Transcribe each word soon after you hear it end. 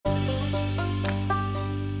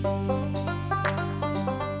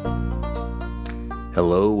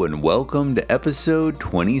Hello and welcome to episode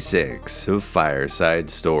 26 of Fireside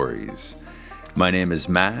Stories. My name is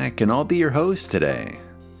Mac and I'll be your host today.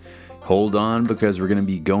 Hold on because we're going to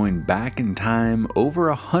be going back in time over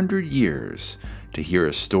 100 years to hear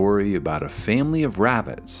a story about a family of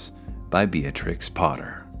rabbits by Beatrix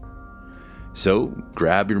Potter. So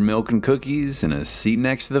grab your milk and cookies and a seat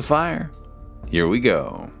next to the fire. Here we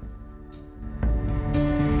go.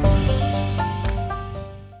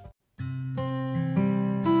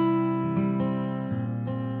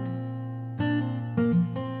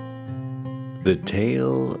 The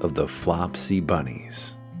Tale of the Flopsy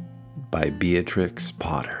Bunnies by Beatrix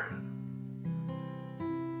Potter.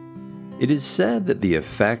 It is said that the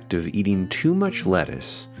effect of eating too much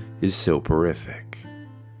lettuce is soporific.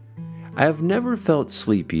 I have never felt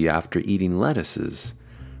sleepy after eating lettuces,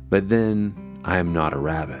 but then I am not a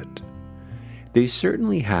rabbit. They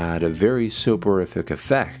certainly had a very soporific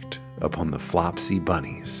effect upon the Flopsy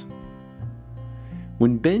Bunnies.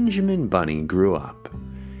 When Benjamin Bunny grew up,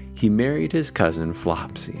 he married his cousin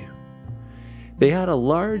Flopsy. They had a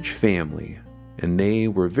large family, and they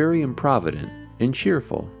were very improvident and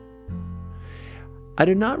cheerful. I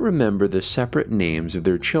do not remember the separate names of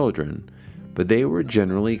their children, but they were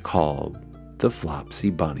generally called the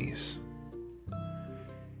Flopsy Bunnies.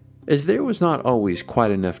 As there was not always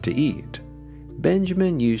quite enough to eat,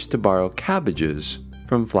 Benjamin used to borrow cabbages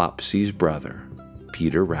from Flopsy's brother,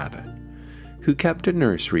 Peter Rabbit, who kept a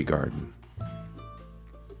nursery garden.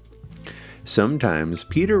 Sometimes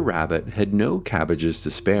Peter Rabbit had no cabbages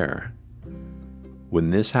to spare. When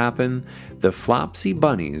this happened, the Flopsy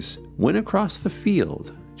Bunnies went across the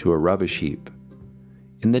field to a rubbish heap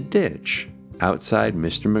in the ditch outside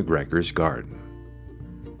Mr. McGregor's garden.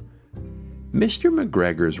 Mr.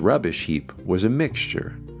 McGregor's rubbish heap was a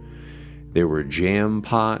mixture. There were jam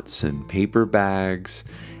pots and paper bags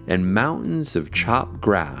and mountains of chopped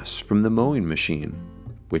grass from the mowing machine,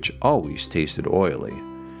 which always tasted oily,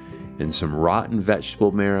 and some rotten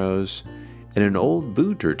vegetable marrows, and an old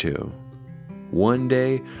boot or two. One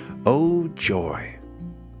day, oh joy,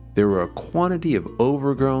 there were a quantity of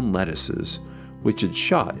overgrown lettuces which had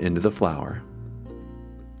shot into the flour.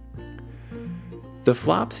 The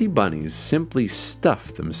Flopsy Bunnies simply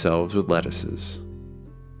stuffed themselves with lettuces.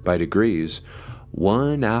 By degrees,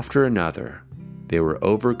 one after another, they were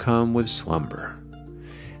overcome with slumber,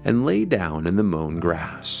 and lay down in the mown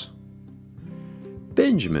grass.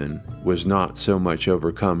 Benjamin was not so much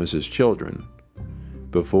overcome as his children.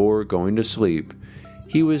 Before going to sleep,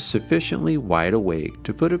 he was sufficiently wide awake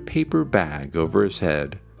to put a paper bag over his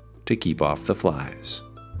head to keep off the flies.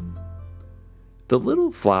 The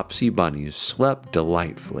little Flopsy Bunnies slept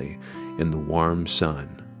delightfully in the warm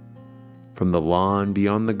sun. From the lawn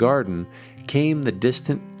beyond the garden came the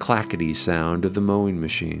distant clackety sound of the mowing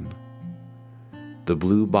machine. The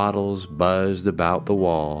blue bottles buzzed about the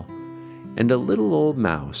wall, and a little old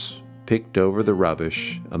mouse picked over the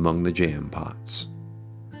rubbish among the jam pots.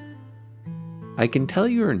 I can tell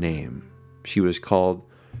you her name. She was called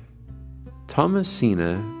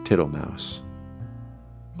Thomasina Tittlemouse,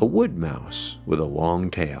 a wood mouse with a long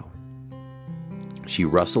tail. She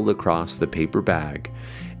rustled across the paper bag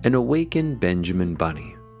and awakened Benjamin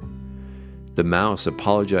Bunny. The mouse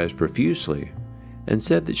apologized profusely and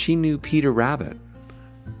said that she knew Peter Rabbit.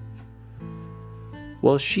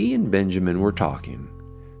 While she and Benjamin were talking,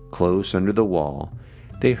 close under the wall,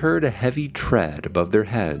 they heard a heavy tread above their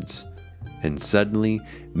heads, and suddenly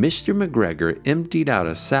Mr. McGregor emptied out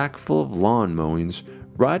a sack full of lawn mowings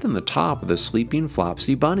right on the top of the sleeping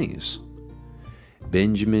Flopsy Bunnies.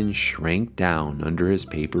 Benjamin shrank down under his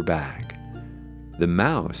paper bag. The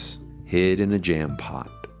mouse hid in a jam pot.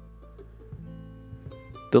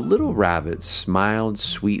 The little rabbits smiled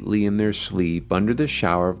sweetly in their sleep under the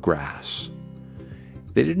shower of grass.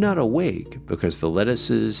 They did not awake because the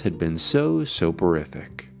lettuces had been so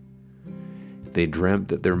soporific. They dreamt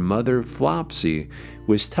that their mother Flopsy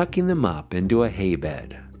was tucking them up into a hay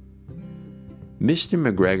bed. Mr.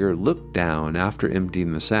 McGregor looked down after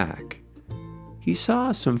emptying the sack. He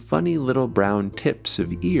saw some funny little brown tips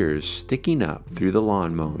of ears sticking up through the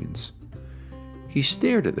lawn mowings. He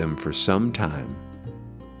stared at them for some time.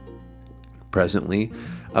 Presently,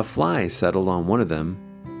 a fly settled on one of them,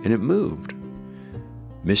 and it moved.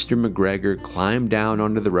 Mr. McGregor climbed down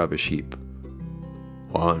onto the rubbish heap.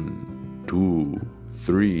 1, 2,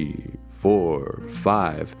 3, 4,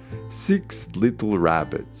 5, 6 little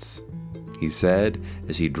rabbits, he said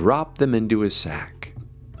as he dropped them into his sack.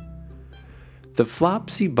 The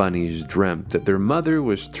Flopsy Bunnies dreamt that their mother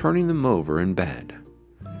was turning them over in bed.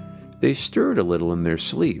 They stirred a little in their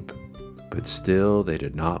sleep, but still they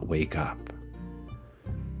did not wake up.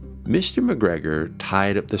 Mr. McGregor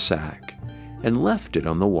tied up the sack and left it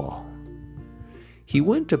on the wall. He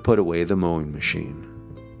went to put away the mowing machine.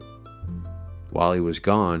 While he was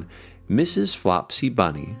gone, Mrs. Flopsy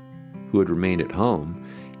Bunny, who had remained at home,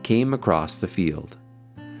 came across the field.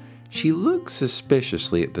 She looked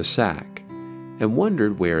suspiciously at the sack and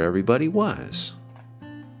wondered where everybody was.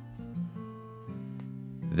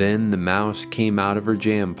 Then the mouse came out of her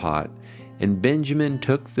jam pot, and Benjamin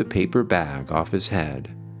took the paper bag off his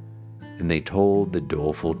head, and they told the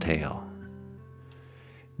doleful tale.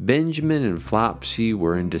 Benjamin and Flopsy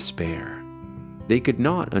were in despair. They could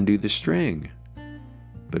not undo the string.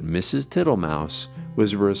 But Mrs. Tittlemouse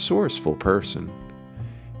was a resourceful person.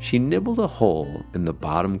 She nibbled a hole in the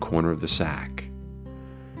bottom corner of the sack.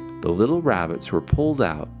 The little rabbits were pulled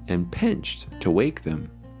out and pinched to wake them.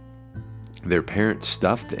 Their parents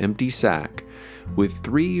stuffed the empty sack with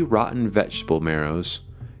 3 rotten vegetable marrows,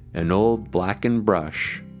 an old blackened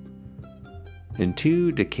brush, and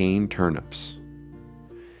 2 decaying turnips.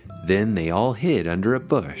 Then they all hid under a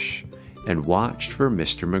bush and watched for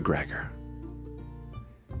Mr. McGregor.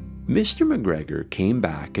 Mr. McGregor came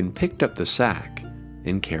back and picked up the sack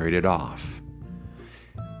and carried it off.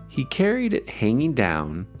 He carried it hanging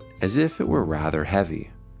down as if it were rather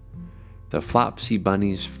heavy. The Flopsy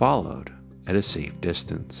Bunnies followed at a safe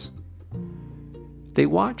distance. They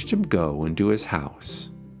watched him go into his house,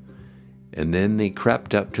 and then they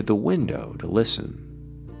crept up to the window to listen.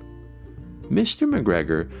 Mr.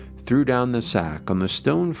 McGregor threw down the sack on the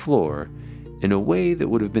stone floor in a way that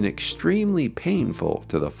would have been extremely painful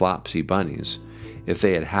to the Flopsy Bunnies if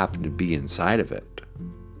they had happened to be inside of it.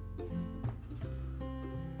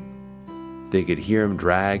 They could hear him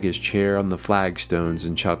drag his chair on the flagstones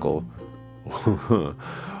and chuckle.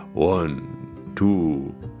 1,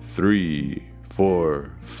 2, 3,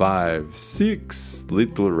 4, 5, 6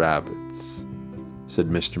 little rabbits, said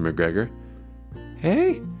Mr. McGregor.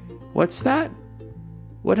 Hey, what's that?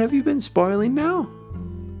 What have you been spoiling now?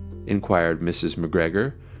 Inquired Mrs.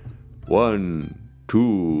 McGregor. 1,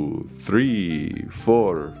 2, 3,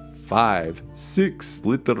 4, 5, 6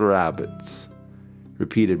 little rabbits,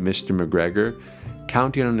 repeated Mr. McGregor,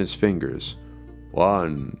 counting on his fingers.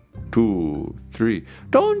 1, 2, 3.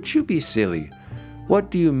 Don't you be silly. What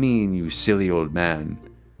do you mean, you silly old man?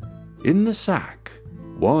 In the sack.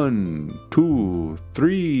 1, 2,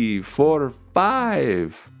 3, 4,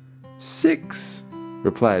 5, 6,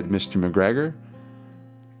 replied Mr. McGregor.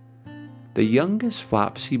 The youngest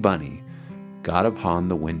Flopsy Bunny got upon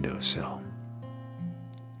the windowsill.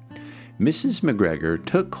 Mrs. McGregor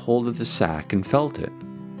took hold of the sack and felt it.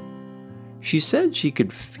 She said she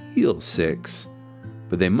could feel 6,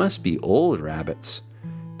 but they must be old rabbits,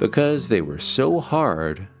 because they were so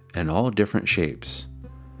hard and all different shapes.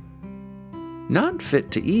 Not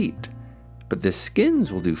fit to eat, but the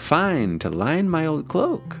skins will do fine to line my old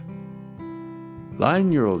cloak.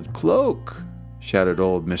 Line your old cloak, shouted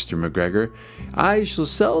old Mr. McGregor. I shall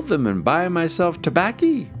sell them and buy myself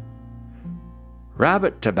tobacco.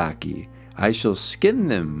 Rabbit tobacco, I shall skin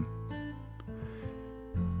them.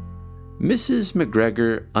 Mrs.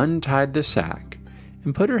 McGregor untied the sack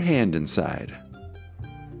and put her hand inside.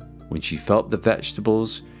 When she felt the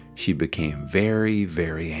vegetables, she became very,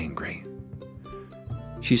 very angry.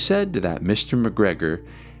 She said that Mr. McGregor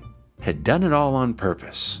had done it all on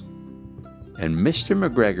purpose. And Mr.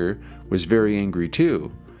 McGregor was very angry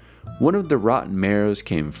too. One of the rotten marrows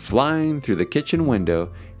came flying through the kitchen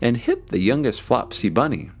window and hit the youngest Flopsy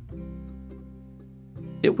Bunny.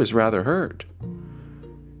 It was rather hurt.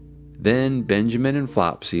 Then Benjamin and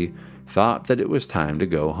Flopsy thought that it was time to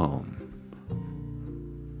go home.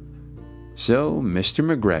 So Mr.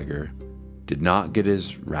 McGregor did not get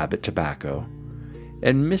his rabbit tobacco,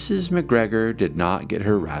 and Mrs. McGregor did not get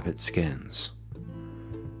her rabbit skins.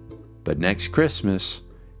 But next Christmas,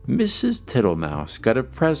 Mrs. Tittlemouse got a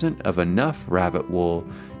present of enough rabbit wool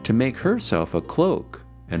to make herself a cloak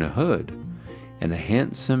and a hood, and a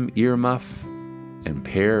handsome earmuff and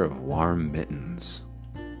pair of warm mittens.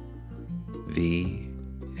 The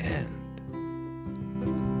end.